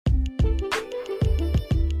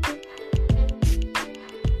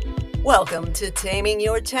Welcome to Taming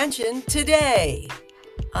Your Tension today.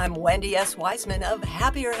 I'm Wendy S. Wiseman of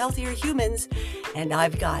Happier, Healthier Humans, and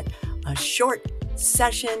I've got a short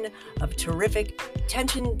session of terrific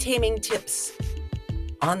tension taming tips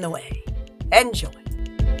on the way. Enjoy.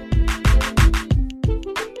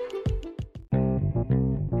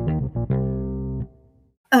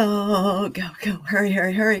 Oh, go, hurry,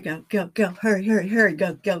 go, hurry,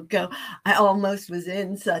 go. I almost was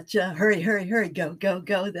in such a hurry, go,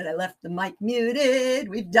 that I left the mic muted.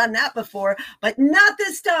 We've done that before, but not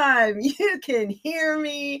this time. You can hear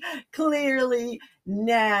me clearly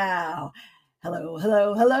now.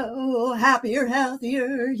 Hello, happier,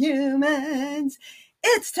 healthier humans.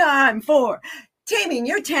 It's time for Taming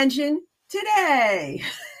Your Tension today.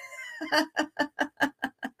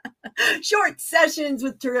 Short sessions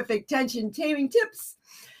with terrific tension taming tips,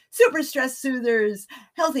 super stress soothers,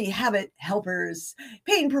 healthy habit helpers,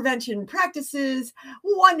 pain prevention practices,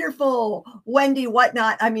 wonderful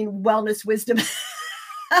wellness wisdom.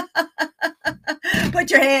 Put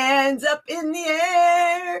your hands up in the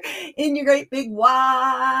air in your great big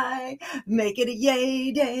why. Make it a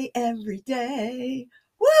yay day every day.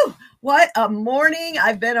 Woo! What a morning.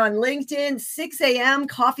 I've been on LinkedIn, 6 a.m.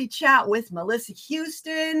 coffee chat with Melissa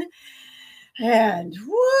Houston. And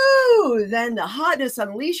woo! Then the Hotness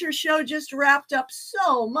Unleasher show just wrapped up.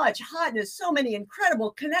 So much hotness, so many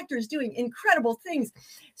incredible connectors doing incredible things,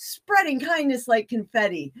 spreading kindness like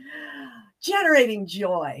confetti, generating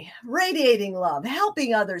joy, radiating love,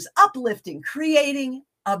 helping others, uplifting, creating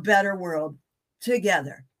a better world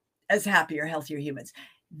together as happier, healthier humans.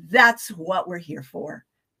 That's what we're here for.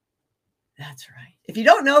 That's right. If you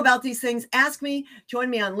don't know about these things, ask me. Join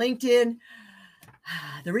me on LinkedIn.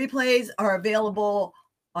 The replays are available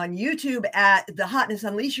on YouTube at the Hotness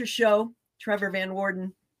Unleasher show, Trevor Van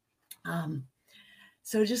Worden.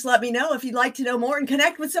 So just let me know if you'd like to know more and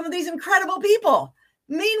connect with some of these incredible people.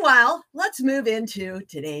 Meanwhile, let's move into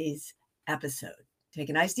today's episode. Take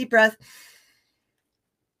a nice deep breath.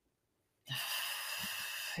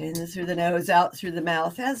 In through the nose, out through the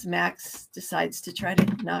mouth, as Max decides to try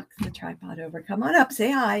to knock the tripod over. Come on up, say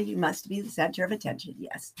hi. You must be the center of attention.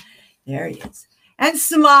 Yes, there he is. And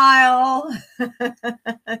smile.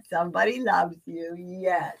 Somebody loves you.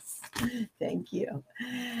 Yes, thank you.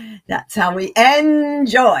 That's how we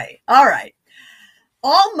enjoy. All right.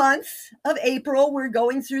 All month of April, we're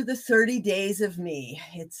going through the 30 days of me.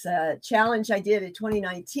 It's a challenge I did in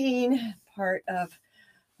 2019, part of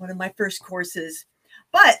one of my first courses.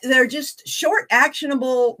 But they're just short,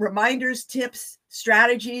 actionable reminders, tips,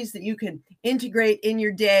 strategies that you can integrate in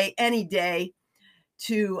your day, any day,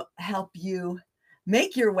 to help you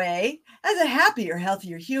make your way as a happier,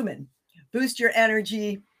 healthier human. Boost your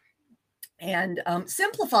energy and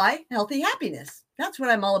simplify healthy happiness. That's what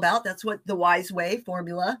I'm all about. That's what the Wise Way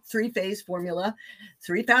formula, 3-phase formula,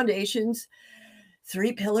 3 foundations,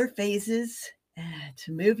 3 pillar phases,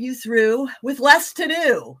 to move you through with less to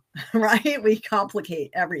do, right? We complicate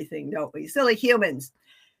everything, don't we? Silly humans.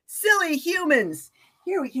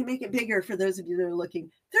 Here, we can make it bigger for those of you that are looking.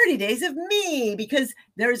 30 days of me, because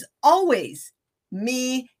there's always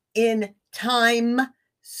me in time.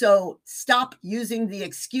 So stop using the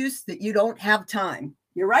excuse that you don't have time.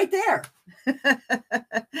 You're right there.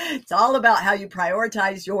 It's all about how you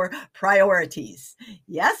prioritize your priorities.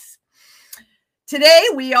 Yes? Today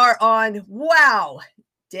we are on,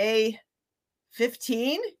 day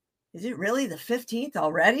 15. Is it really the 15th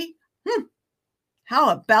already? How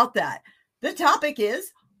about that? The topic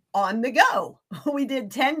is on the go. We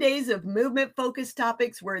did 10 days of movement-focused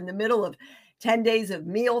topics. We're in the middle of 10 days of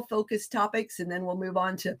meal-focused topics, and then we'll move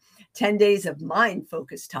on to 10 days of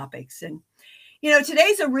mind-focused topics. And,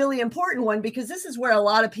 today's a really important one because this is where a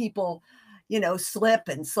lot of people slip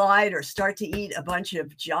and slide or start to eat a bunch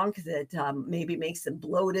of junk that maybe makes them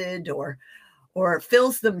bloated or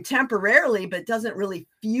fills them temporarily, but doesn't really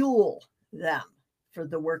fuel them for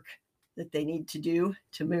the work that they need to do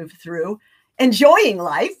to move through enjoying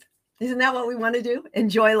life. Isn't that what we want to do?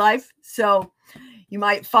 Enjoy life. So you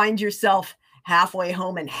might find yourself halfway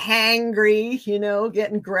home and hangry,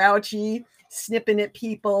 getting grouchy, snipping at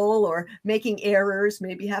people or making errors,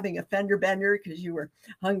 maybe having a fender bender because you were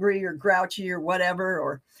hungry or grouchy or whatever,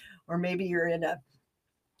 or maybe you're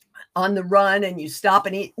on the run and you stop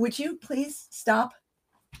and eat. Would you please stop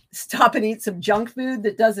and eat some junk food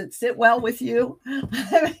that doesn't sit well with you?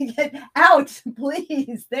 Get out,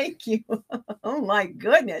 please. Thank you. Oh my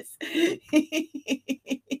goodness.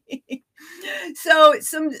 So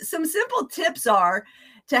some simple tips are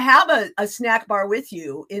to have a snack bar with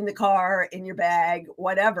you in the car, in your bag,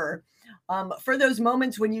 whatever, for those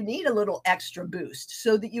moments when you need a little extra boost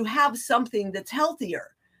so that you have something that's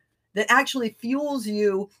healthier that actually fuels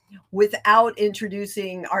you without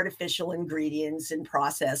introducing artificial ingredients and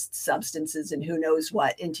processed substances and who knows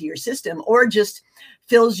what into your system, or just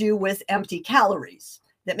fills you with empty calories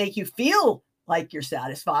that make you feel like you're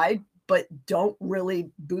satisfied, but don't really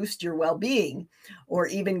boost your well-being or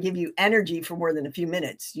even give you energy for more than a few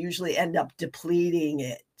minutes, usually end up depleting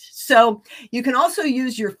it. So you can also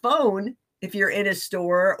use your phone if you're in a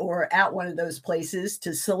store or at one of those places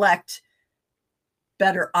to select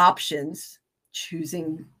better options,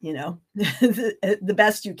 choosing, the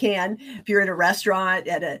best you can. If you're in a restaurant,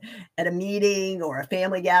 at a meeting or a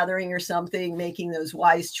family gathering or something, making those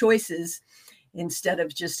wise choices instead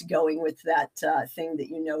of just going with that thing that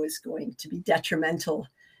is going to be detrimental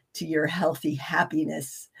to your healthy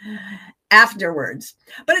happiness afterwards.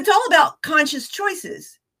 But it's all about conscious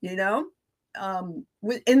choices, in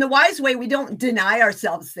the wise way. We don't deny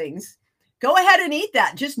ourselves things. Go ahead and eat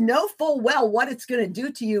that. Just know full well what it's going to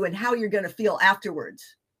do to you and how you're going to feel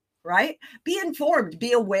afterwards, right? Be informed,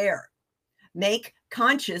 be aware, make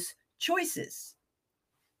conscious choices.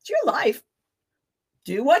 It's your life.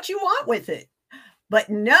 Do what you want with it. But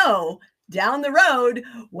know down the road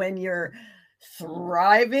when you're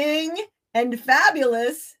thriving and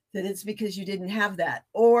fabulous that it's because you didn't have that.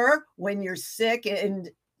 Or when you're sick and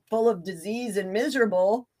full of disease and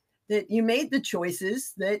miserable, that you made the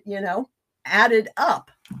choices that, added up.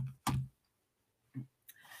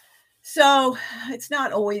 So it's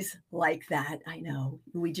not always like that. I know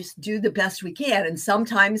we just do the best we can. And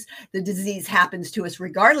sometimes the disease happens to us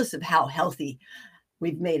regardless of how healthy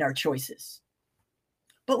we've made our choices.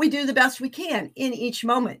 But we do the best we can in each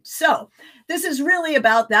moment. So this is really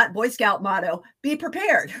about that Boy Scout motto, be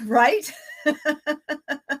prepared, right?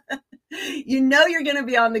 You're going to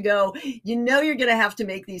be on the go. You're going to have to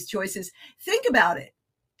make these choices. Think about it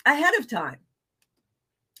ahead of time.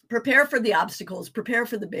 Prepare for the obstacles, prepare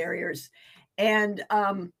for the barriers. And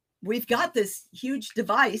we've got this huge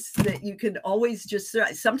device that you can always just,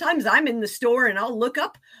 sometimes I'm in the store and I'll look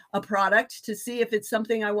up a product to see if it's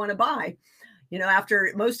something I want to buy.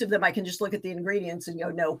 After most of them, I can just look at the ingredients and go,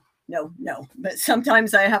 no. But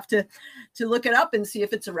sometimes I have to look it up and see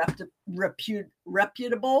if it's a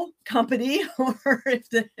reputable company or if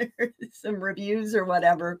there's some reviews or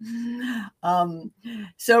whatever.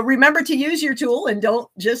 So remember to use your tool and don't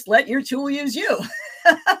just let your tool use you.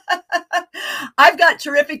 I've got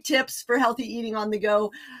terrific tips for healthy eating on the go,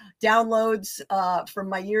 downloads from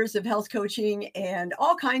my years of health coaching, and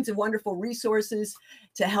all kinds of wonderful resources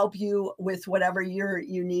to help you with whatever your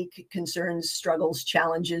unique concerns, struggles,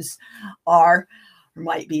 challenges are or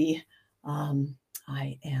might be.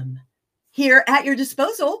 I am here at your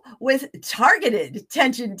disposal with targeted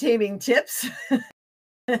tension taming tips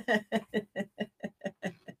and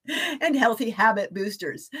healthy habit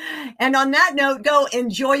boosters. And on that note, go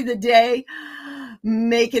enjoy the day.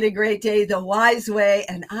 Make it a great day the wise way,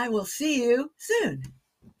 and I will see you soon.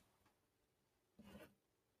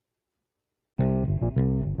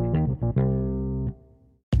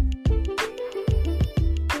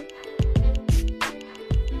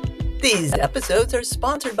 These episodes are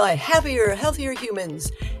sponsored by Happier, Healthier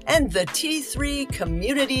Humans and the T3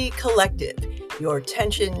 Community Collective, your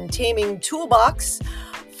tension taming toolbox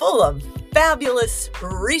full of fabulous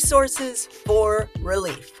resources for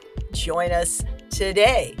relief. Join us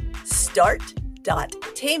today.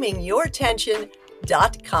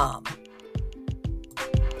 Start.tamingyourtension.com.